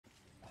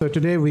So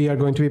today we are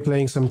going to be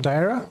playing some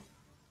TYRA.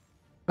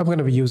 I'm going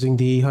to be using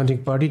the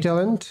hunting party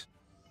talent.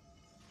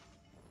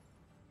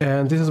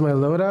 And this is my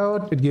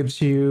loadout. It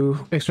gives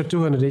you extra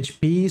 200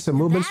 HP, some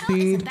movement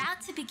speed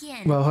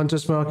while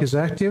Hunter's Mark is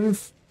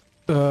active.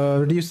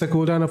 Reduce the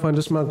cooldown of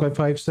Hunter's Mark by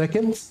 5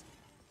 seconds.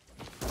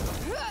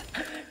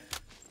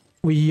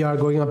 We are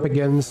going up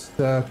against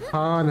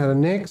Khan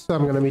and Nick, so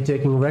I'm going to be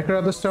taking Wrecker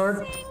at the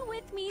start.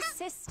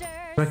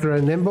 Wrecker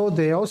and Nimble.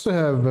 They also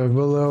have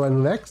Willow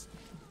and Lex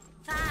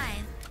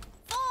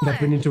that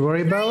we need to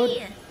worry about.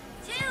 3,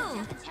 2,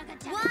 1.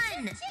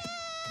 The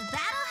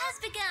battle has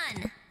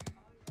begun.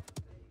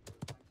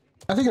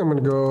 I think I'm gonna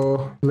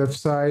go left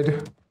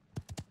side.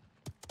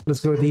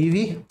 Let's go with the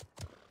Eevee.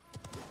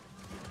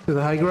 To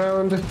the high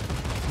ground.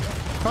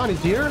 Khan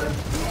is here.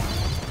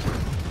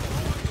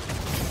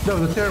 That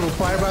was a terrible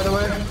fire, by the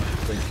way.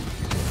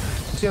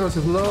 Genos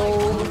is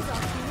low.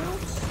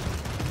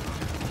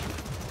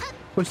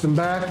 Push them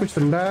back, push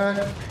them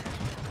back.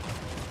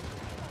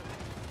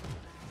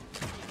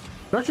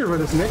 Not sure where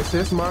this Nyx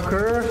is. Mark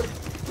her.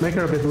 Make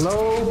her a bit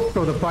low.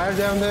 Throw the fire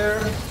down there.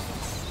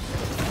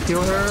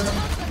 Kill her.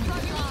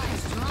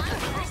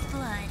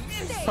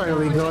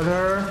 Finally got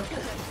her.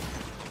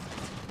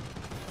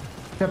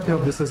 Have to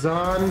hope this is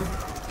on.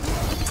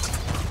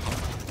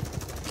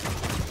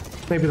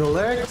 Maybe the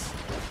Lex.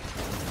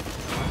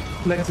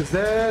 Lex is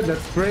dead.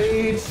 That's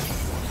great.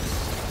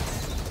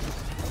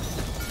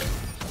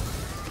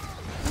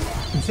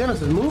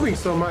 Genos is moving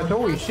so much.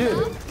 Holy shit.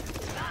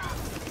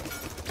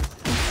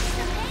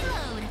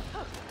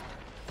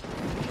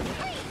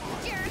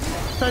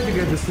 Trying to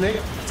get the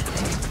snake.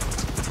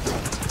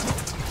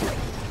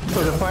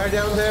 Throw the fire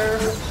down there.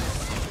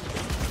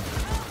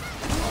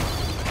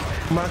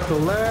 Mark the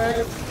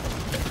leg.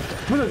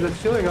 Willow's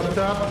just chilling up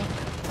top.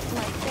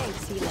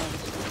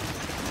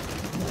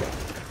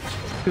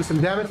 Do some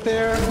damage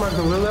there. Mark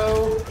the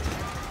Willow.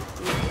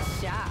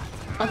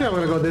 I think I'm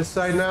gonna go this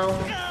side now.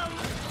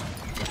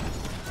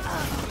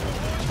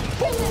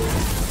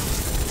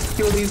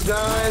 Kill these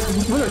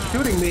guys. Willow's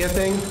shooting me, I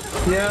think.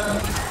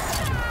 Yeah.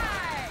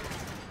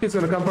 He's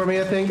gonna come for me,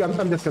 I think.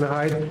 I'm just gonna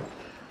hide.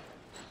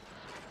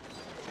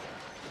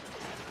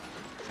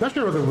 Not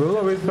sure where the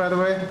Willow is, by the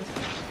way.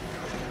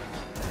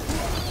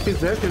 She's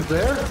there, she's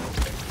there.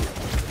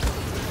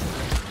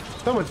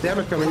 So much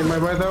damage coming in my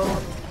way, though.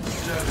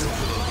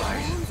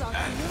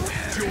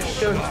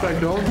 She'll try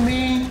to ult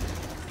me.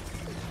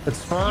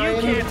 That's fine.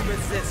 You can't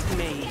resist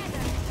me.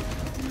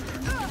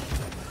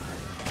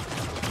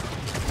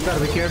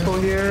 Gotta be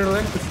careful here.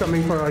 Lex is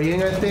coming for our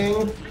Ying, I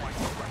think.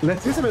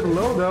 Lex is a bit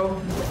low,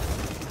 though.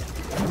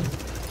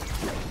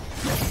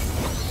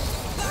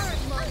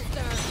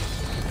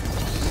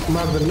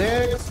 Mark the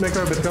Nyx, make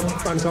her a bit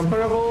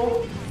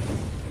uncomfortable.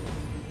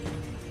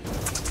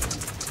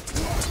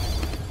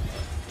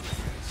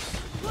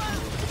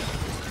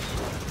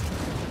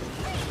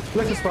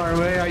 Lex is far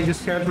away, I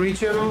just can't reach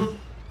him.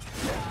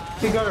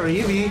 He got our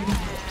Eevee.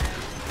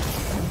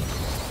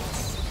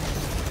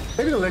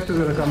 Maybe the Lex is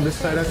gonna come this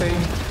side, I think.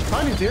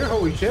 Khan is here,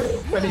 holy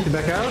shit. I need to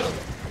back out.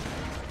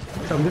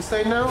 Come this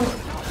side now.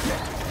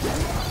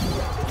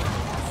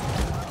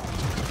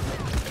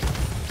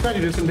 Try to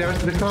do some damage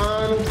to the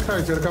Khan.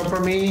 Khan's gonna come for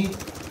me.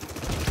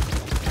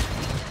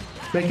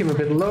 Make him a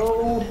bit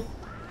low.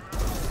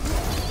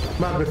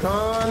 Mark the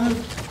Khan.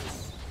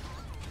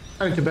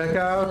 I need to back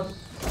out.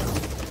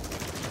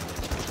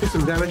 Do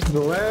some damage to the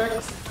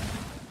legs.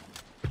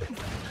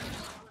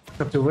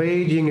 Up to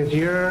Raging is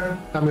here.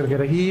 I'm gonna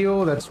get a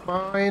heal, that's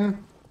fine.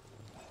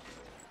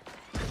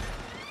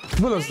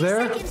 Willow's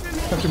there.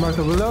 Have to mark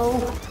the Willow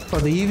for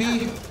the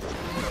Eevee.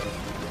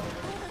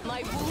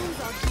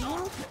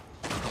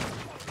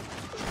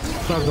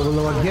 Mark the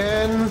Willow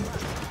again.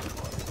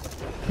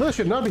 Willow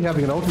should not be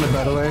having an ultimate,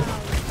 by the way.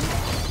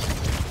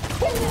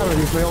 I'm gonna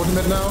use my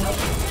ultimate now.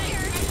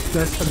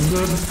 That's a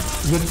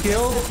good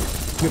kill.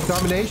 Good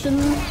combination.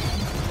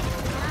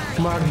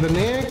 Mark the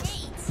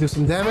Nyx. Do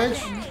some damage.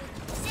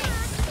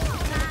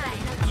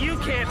 You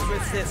can't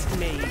resist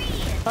me.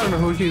 I don't know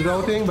who she's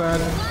ulting,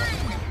 but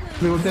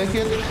we will take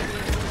it.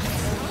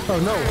 Oh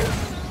no.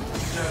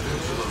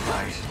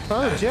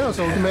 Oh, Genos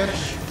ultimate.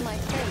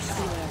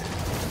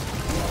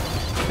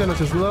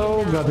 Genos is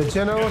low, got the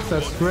Genos,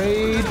 that's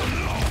great.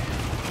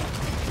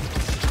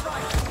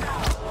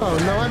 Oh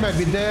no, I might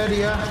be dead,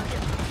 yeah.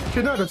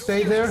 Should not have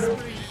stayed there.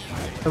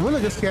 I will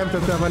have just camped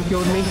up there and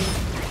killed me.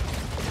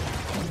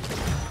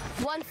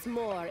 Once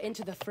more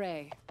into the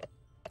fray.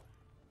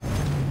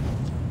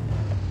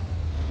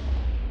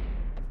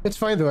 It's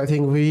fine though, I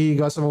think we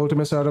got some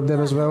ultimates out of them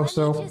as well,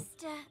 so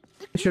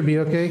it should be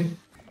okay.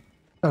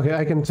 Okay,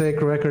 I can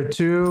take Wrecker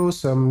 2,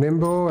 some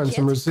Nimble, and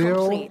some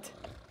Resil.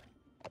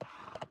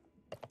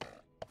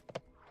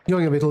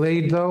 Going a bit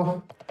late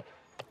though.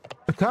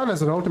 The Khan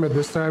has an ultimate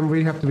this time,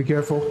 we have to be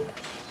careful.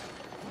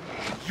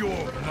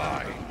 You're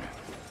mine.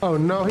 Oh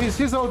no,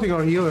 he's ulting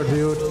our healer,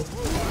 dude.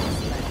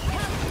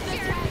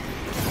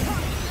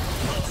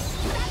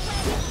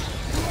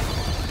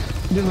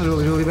 This is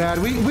really bad.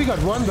 We got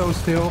one though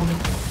still.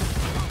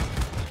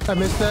 I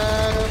missed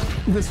that.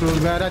 This is really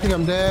bad. I think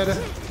I'm dead.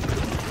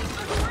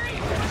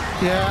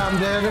 Yeah, I'm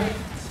dead.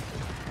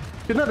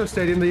 Should not have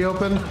stayed in the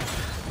open. Time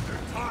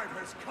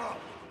has come.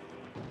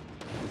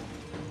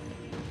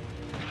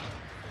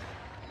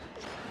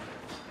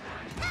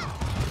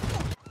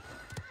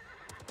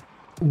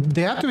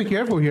 They have to be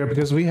careful here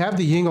because we have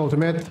the Ying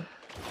ultimate.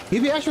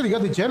 He actually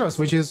got the Genos,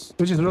 which is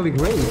really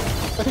great.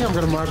 I think I'm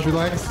gonna mark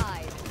relax.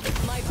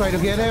 Try to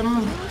get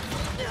him.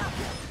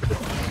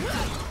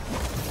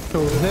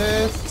 So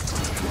this.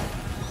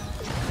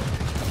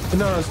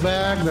 Inara's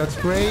back, that's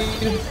great.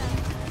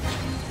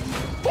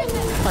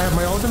 I have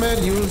my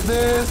ultimate, use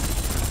this.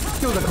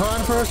 Kill the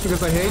Khan first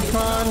because I hate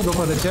Khan. Go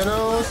for the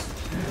Genos.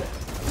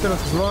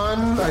 Genos is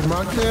one, I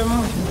marked him.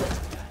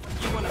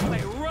 You wanna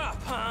play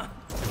rough, huh?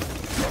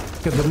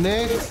 Get the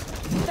Nyx.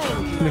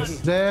 Nyx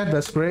is dead,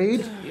 that's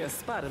great. Your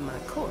spot in my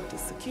court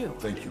is secure.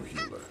 Thank you,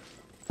 healer.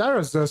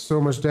 Cyrus does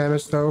so much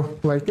damage though.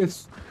 Like,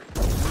 it's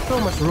so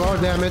much raw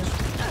damage.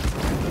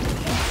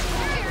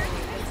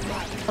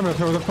 I'm gonna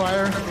throw the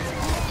fire.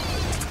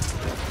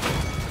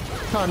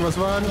 Khan was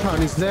one,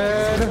 Khan is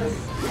dead.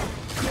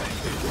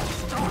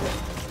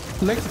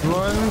 Next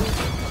one.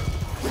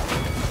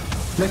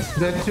 Next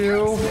dead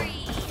too.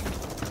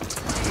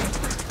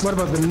 What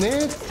about the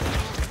Nyx?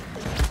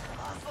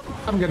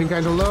 I'm getting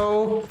kinda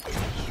low.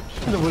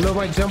 The Willow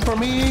might jump for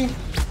me.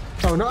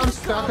 Oh no, I'm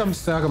stuck.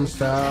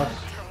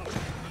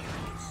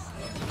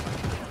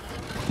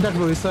 That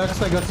really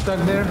sucks. I got stuck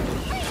there.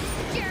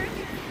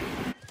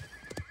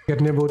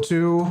 Get Nibble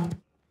 2.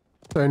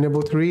 Sorry,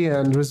 Nibble 3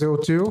 and Rizzo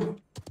 2.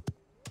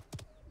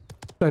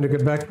 Trying to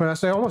get back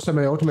fast. I almost have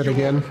my ultimate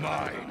again.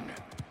 Mine.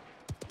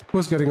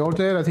 Who's getting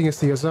ulted? I think it's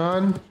the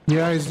Azan.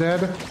 Yeah, he's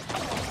dead.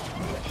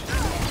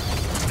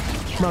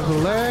 Mark the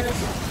leg.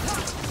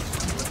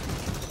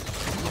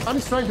 I'm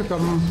just trying to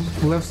come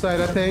left side,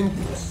 I think.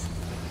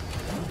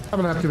 I'm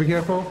gonna have to be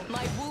careful.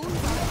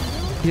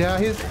 Yeah,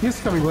 he's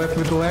coming left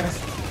with the legs.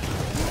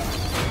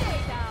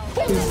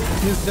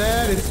 He's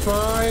dead, it's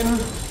fine.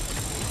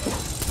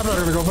 I'm not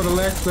gonna go for the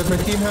legs, let my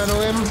team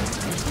handle him.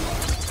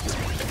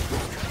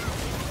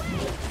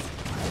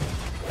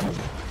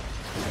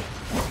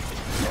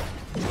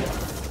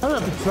 I'm gonna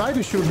have to try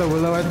to shoot the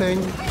Willow, I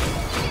think.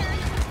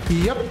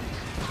 Yep.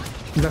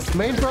 That's the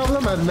main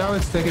problem, and now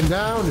it's taken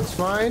down, it's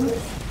fine.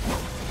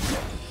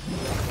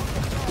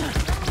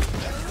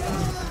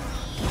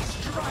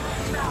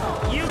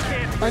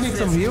 I need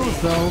some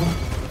heals though.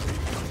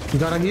 You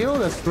got a heal,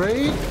 that's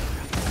great.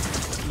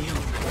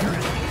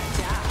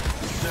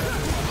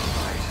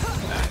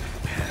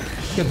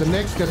 Get the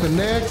next,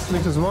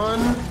 Nyx is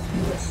one.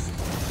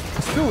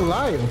 It's still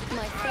alive.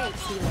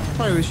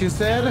 Finally, she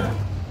said.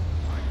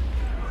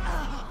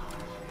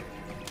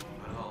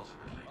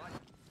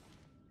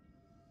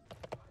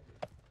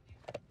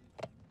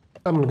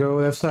 I'm gonna go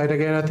left side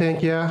again, I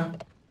think, yeah.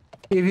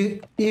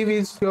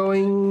 Eevee's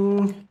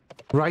going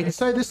right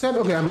side this time?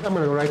 Okay, I'm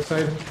gonna go right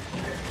side.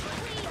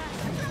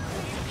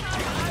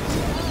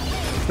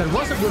 That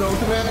was a good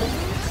ultimate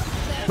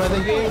by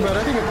the game, but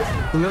I think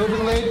it's a little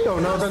bit late. Oh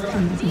no,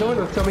 the one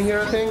that's coming here,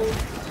 I think.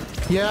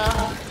 Yeah.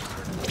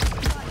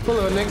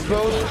 Follow the next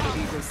boat.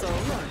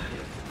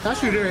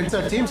 Actually, their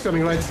entire team's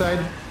coming right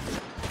side.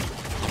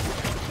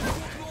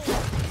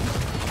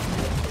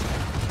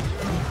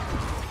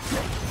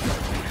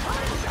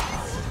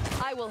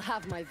 I will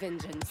have my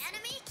vengeance.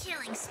 Enemy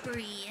killing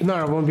spree.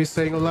 Nara won't be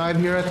staying alive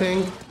here, I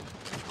think.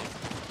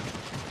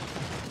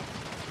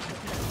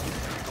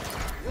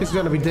 He's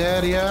gonna be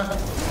dead, yeah.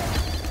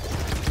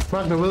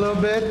 Mark the Willow a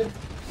bit.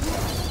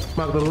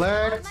 Mark the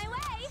legs. My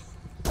way.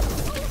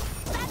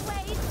 That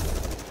way.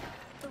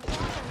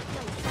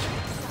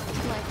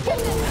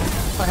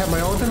 I have my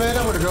ultimate.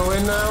 I'm gonna go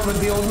in now with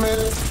the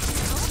ultimate.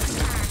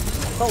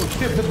 Oh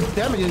shit, the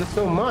damage is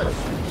so much.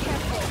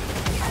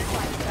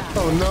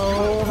 Oh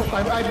no,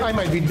 I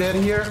might be dead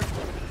here.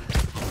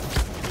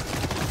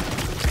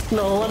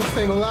 No, I'm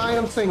staying alive,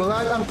 I'm still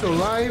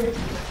alive.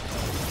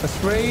 That's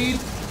great.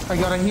 I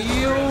got a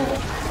heal.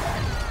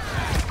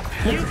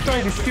 He's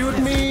trying to shoot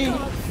me.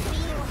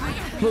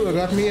 Look,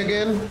 got me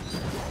again.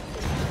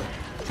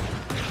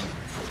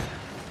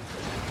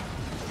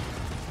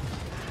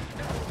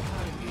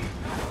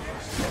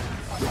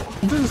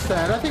 This is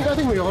sad. I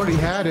think we already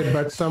had it,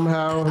 but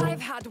somehow, I've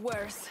had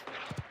worse.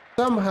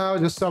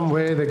 just some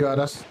way they got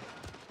us.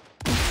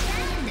 I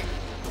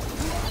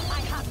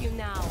have you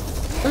now.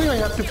 I think I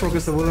have to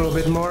focus the Willow a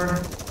bit more.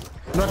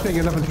 Not paying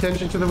enough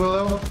attention to the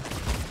Willow.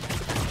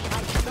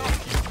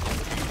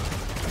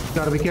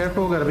 Gotta be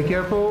careful,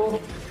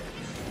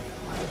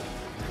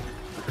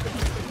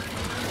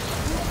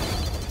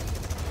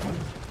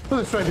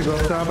 Let's try to go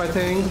top, I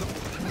think.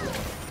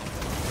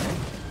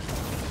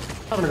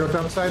 I'm gonna go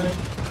top side.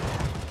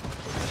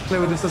 Play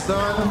with this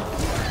Azan.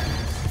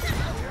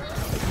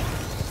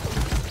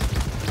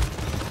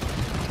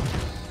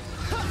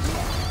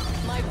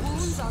 My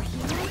wounds are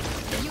healing.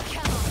 You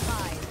cannot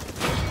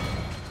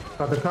hide.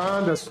 Got the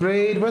Khan, that's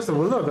great. Where's the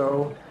Willow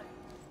though?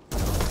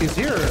 He's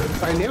here.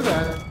 I knew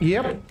that.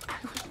 Yep.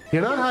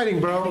 You're not hiding,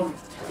 bro.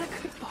 The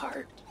good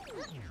part.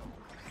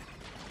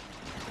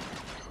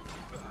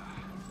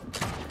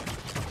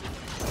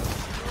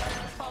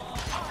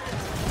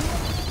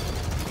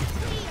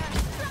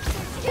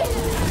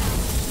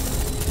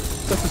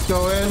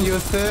 go in,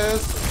 use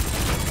this.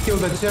 Kill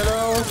the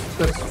Genos,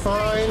 that's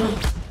fine.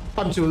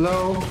 I'm too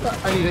low.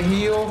 I need a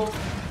heal.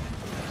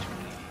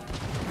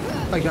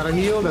 I got a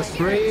heal, that's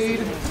great.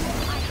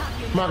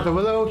 Mark the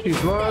Willow,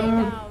 she's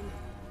one.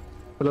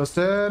 Willow's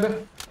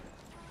dead.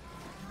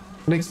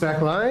 Next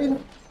back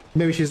line.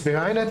 Maybe she's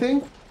behind, I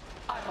think.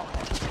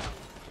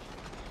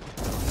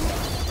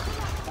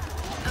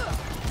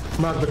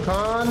 Mark the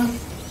Khan.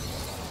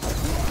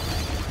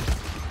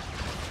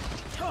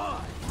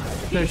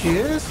 There she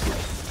is.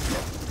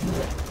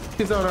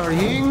 She's on our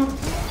Ying.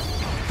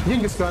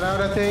 Ying just got out,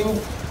 I think.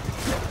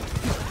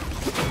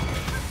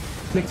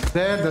 Nick's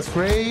dead, that's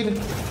great.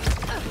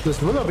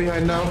 There's Willow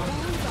behind now.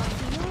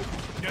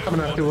 I'm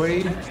gonna have to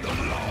wait.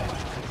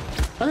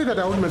 I think that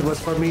ultimate was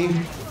for me.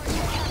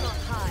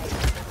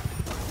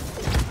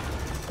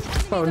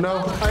 Oh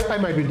no, I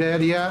might be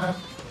dead, yeah.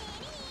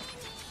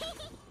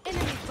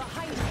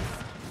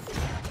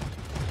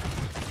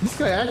 This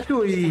guy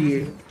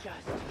actually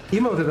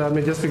emoted on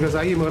me just because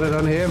I emoted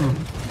on him.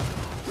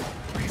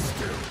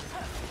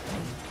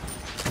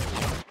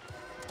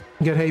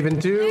 Get Haven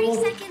 2. 30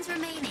 seconds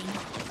remaining.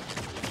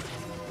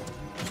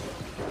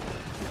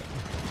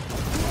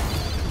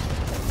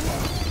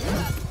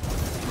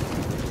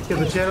 Get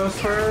the Genos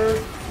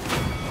first.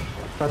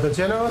 Got the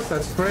Genos,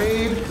 that's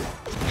great.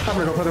 I'm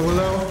gonna go for the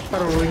Willow. I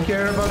don't really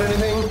care about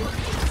anything. 15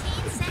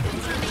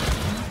 seconds remaining.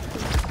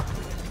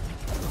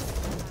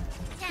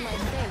 10, 9,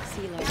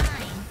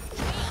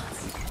 8,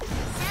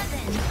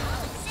 7,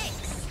 6,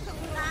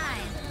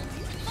 5,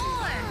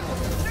 4,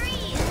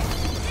 3,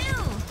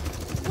 2,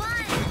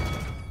 1.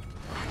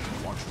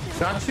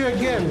 Got you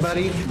again,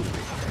 buddy.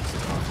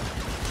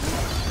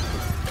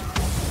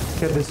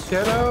 Get this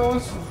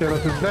Genos.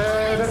 Genos is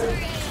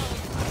dead.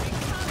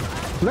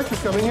 Lex is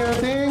coming here, I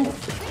think.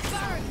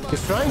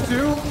 He's trying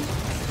to.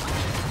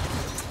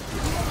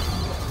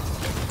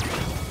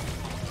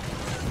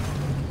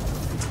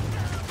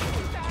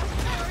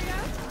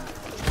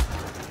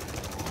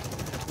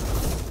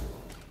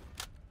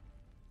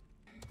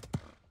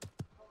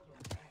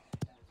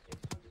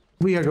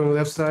 We are going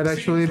left side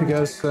actually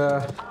because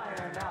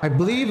I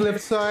believe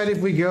left side if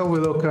we go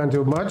Willow can't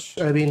do much.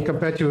 I mean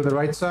compared to the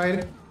right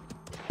side.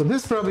 So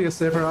this is probably a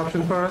safer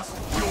option for us.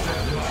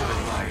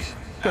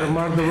 Gotta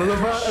mark the Willow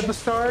at the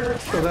start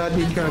so that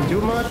he can't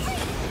do much.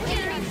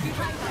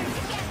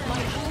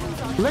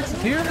 Lex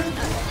is here.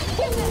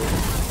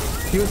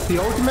 Use the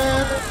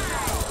ultimate.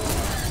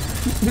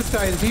 This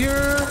guy is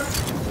here.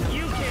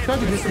 Trying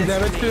to do some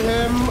damage to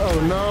him. Oh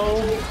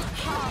no.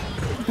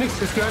 Nyx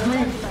just got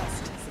me.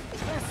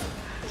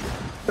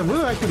 The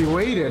Willow actually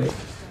waited.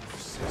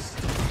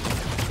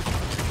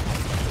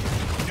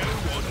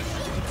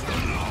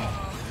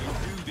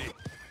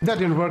 That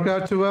didn't work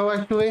out too well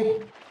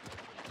actually.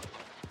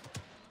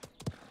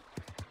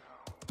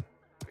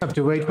 Have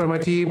to wait for my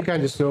team,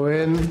 can't just go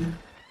in.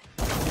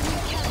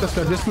 Just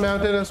got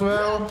dismounted as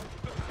well.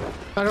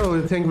 I don't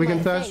really think we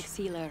can touch.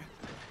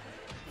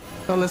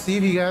 Oh, let's see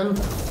if he can.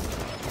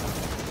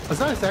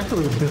 Azan is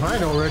actually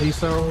behind already,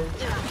 so...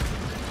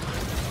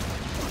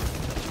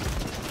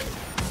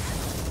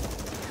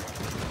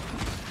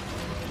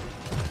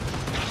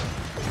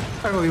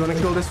 I really want to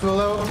kill this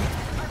Willow.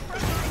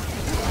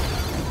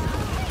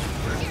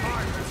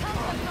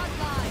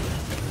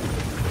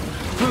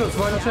 Willow's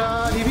one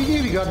shot.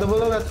 He got the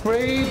Willow, that's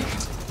great.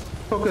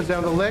 Focus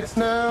down the Lex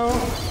now.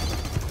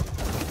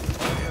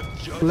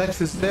 Lex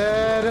is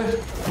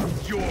dead.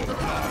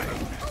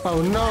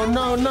 Oh no,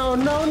 no, no,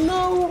 no,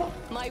 no!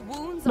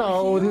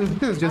 No,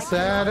 this is just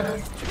sad.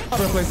 I'm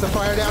gonna place the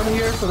fire down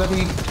here so that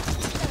he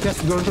gets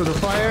to go through the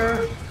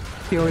fire.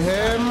 Kill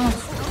him.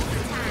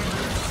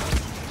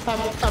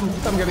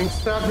 I'm getting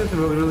stuck. This is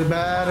really, really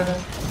bad.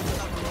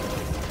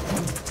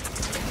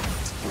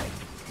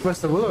 Where's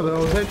the Willow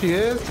though? There she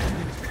is.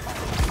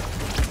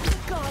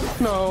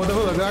 No, the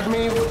Willow got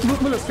me.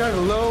 Willow's kind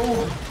of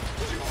low.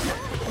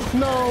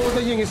 No,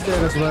 the Ying is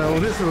dead as well.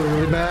 This is really,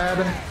 really bad.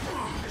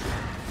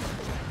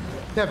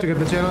 You have to get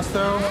the Genos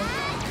though.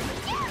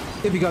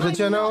 If you got the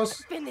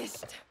Genos.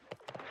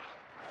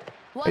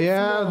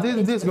 Yeah,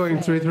 this is going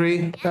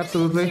 3-3.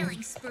 Absolutely.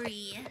 Killing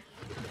spree.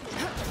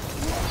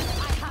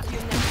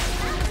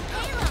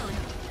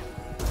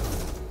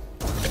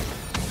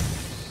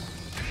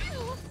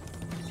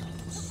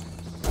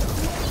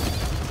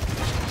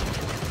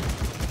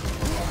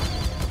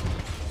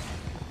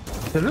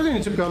 They really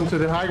need to come to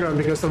the high ground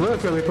because the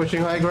Willow's going to be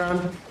pushing high ground.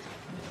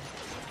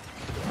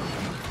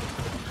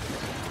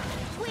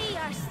 We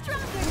are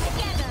stronger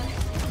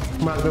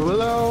together. Mark the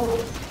Willow.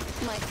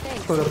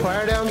 Put the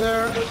fire down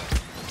there.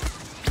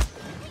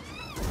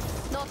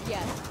 Not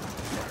yet.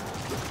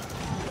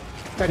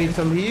 I need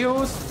some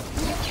heals.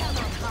 You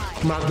cannot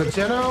hide. Mark the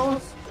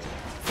Genos.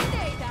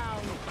 Stay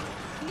down.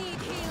 Need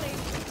healing.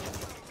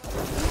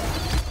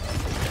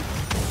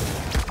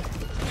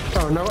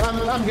 Oh no,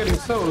 I'm getting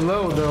so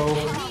low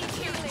though.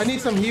 I need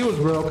some heals,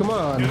 bro. Come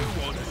on.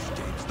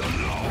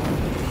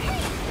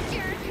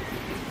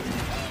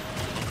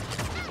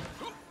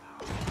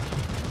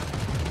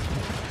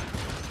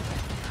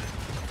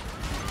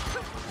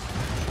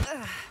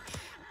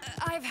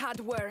 had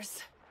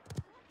worse.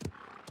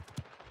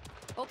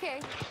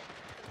 Okay.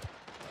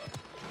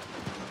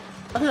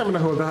 I think I'm gonna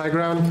hold the high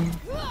ground.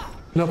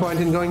 No point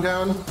in going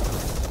down.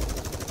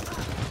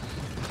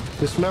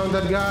 Dismount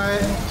that guy.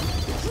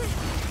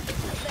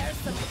 There's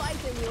some fight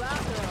in you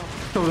after all.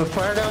 Throw the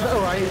fire down there.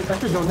 Oh, I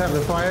actually don't have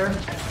the fire.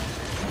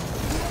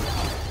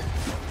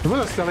 The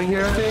Willow's coming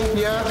here, I think.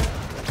 Yeah.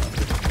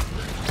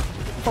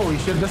 Holy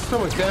shit, that's so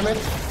much damage.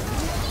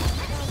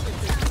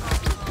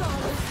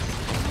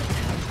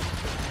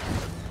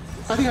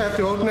 I think I have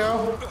to ult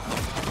now.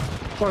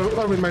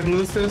 Or we might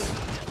lose this.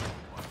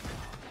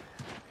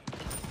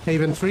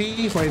 Haven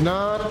 3, why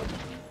not?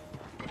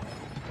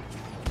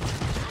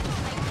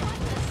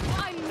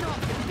 I'm not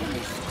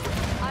finished.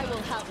 I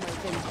will have my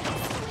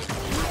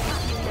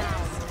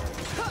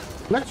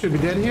vengeance. Lex should be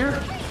dead here.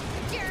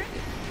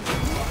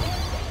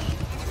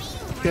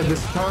 Get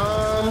this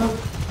con.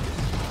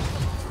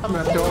 I'm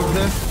gonna have to ult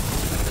this.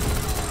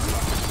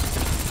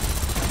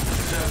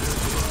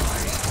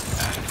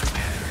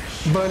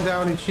 Burn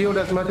down his shield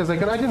as much as I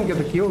can. I didn't get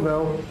the kill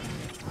though,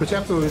 which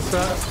absolutely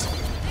sucks.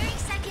 30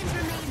 seconds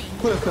remaining.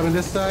 Put us on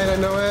this side, I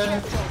know it.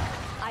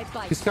 I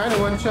bite. He's kind of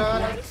one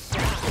shot.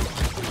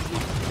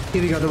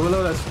 Here we got the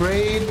Willow, that's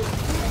great.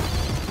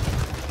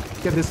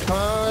 Get this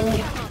con.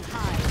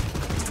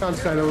 Con's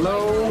kind of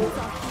low.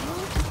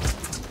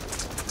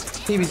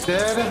 Eevee's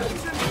dead.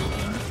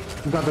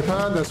 Got the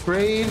con, that's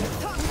great.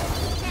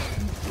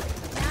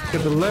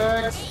 Get the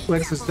Lex.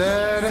 Lex is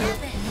dead.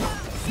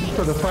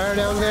 Put the fire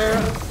down there.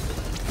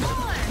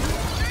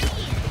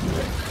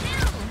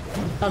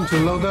 I'm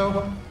too low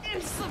though.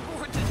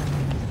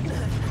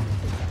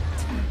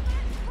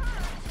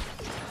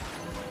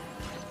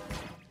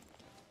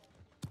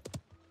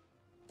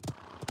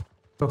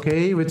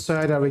 Okay, which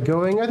side are we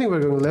going? I think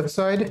we're going left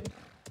side.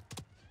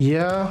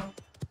 Yeah.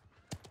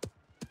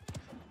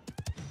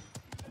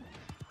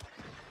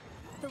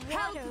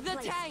 Help the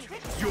tank.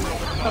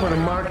 I'm gonna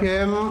mark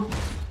him.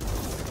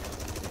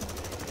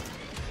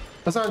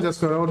 Hassan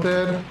just got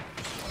ulted.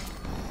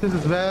 This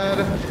is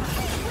bad.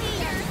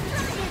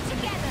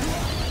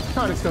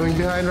 Khan is coming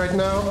behind right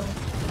now.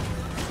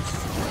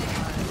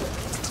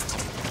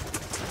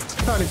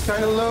 Khan is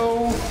kind of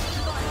low.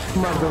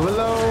 Mark the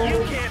Willow.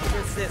 You can't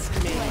resist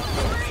me.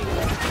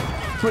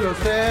 Willow's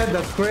dead,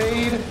 that's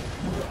great.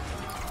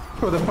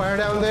 Throw the fire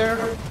down there.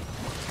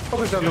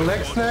 Focus on the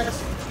Lex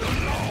next.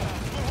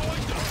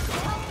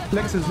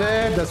 Lex is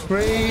dead, that's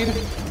great.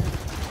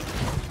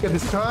 Get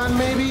this Khan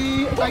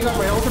maybe. I got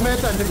my ultimate,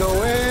 time to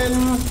go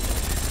in.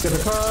 Get the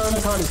Khan.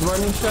 Khan is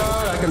one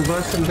shot. I can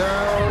burst him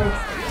down.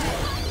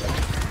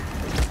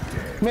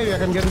 Maybe I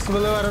can get this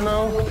Willow, I don't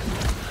know.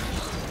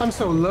 I'm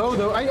so low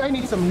though. I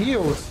need some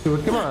heals,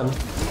 dude. Come on.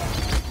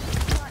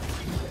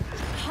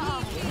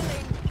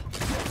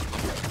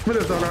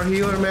 Willow's on our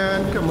healer,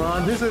 man. Come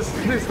on. This is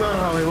not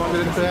how I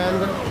wanted it to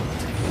end.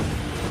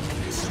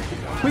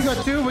 We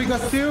got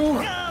two.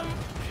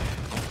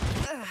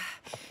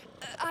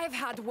 I've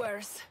had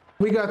worse.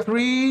 We got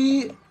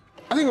 3.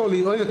 I think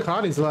only the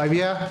Khan is alive,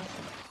 yeah.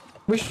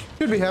 We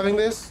should be having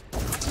this. You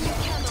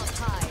cannot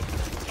hide.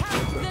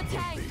 Help the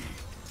tank.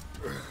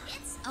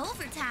 It's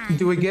overtime.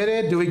 Do we get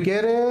it?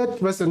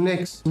 Where's the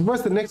next?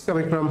 Where's the next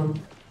coming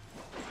from?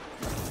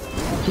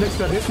 Next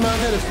got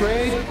dismounted, it's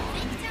great.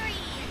 Victory.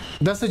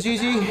 That's the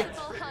GG.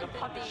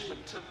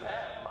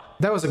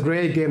 That was a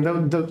great game.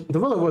 The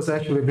Willow was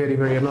actually very,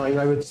 very annoying,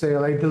 I would say.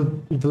 Like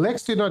the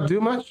Lex did not do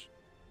much.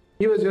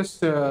 He was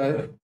just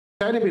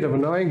tiny bit of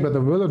annoying, but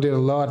the Willow did a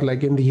lot.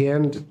 Like in the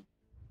end,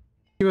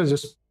 he was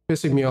just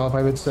pissing me off,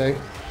 I would say.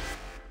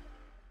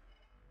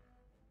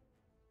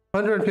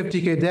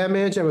 150k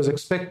damage. I was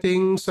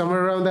expecting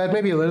somewhere around that,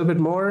 maybe a little bit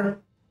more.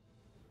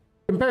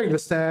 Comparing the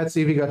stats,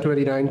 Evie got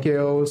 29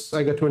 kills,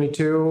 I got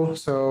 22.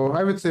 So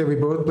I would say we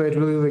both played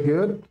really, really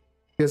good.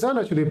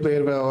 Yazan actually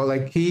played well.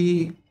 Like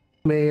he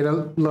made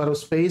a lot of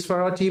space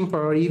for our team,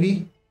 for our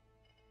Evie.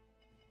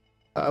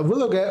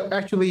 Willow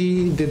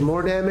actually did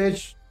more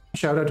damage.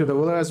 Shout out to the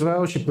Willow as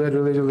well. She played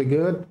really, really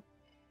good.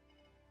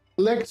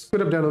 Lex could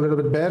have done a little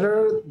bit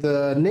better.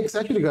 The Nyx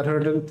actually got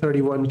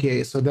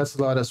 131k, so that's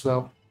a lot as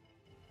well.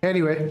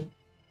 Anyway,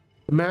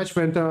 the match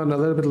went on a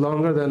little bit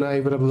longer than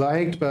I would have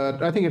liked,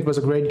 but I think it was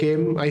a great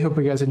game. I hope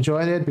you guys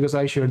enjoyed it because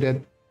I sure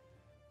did.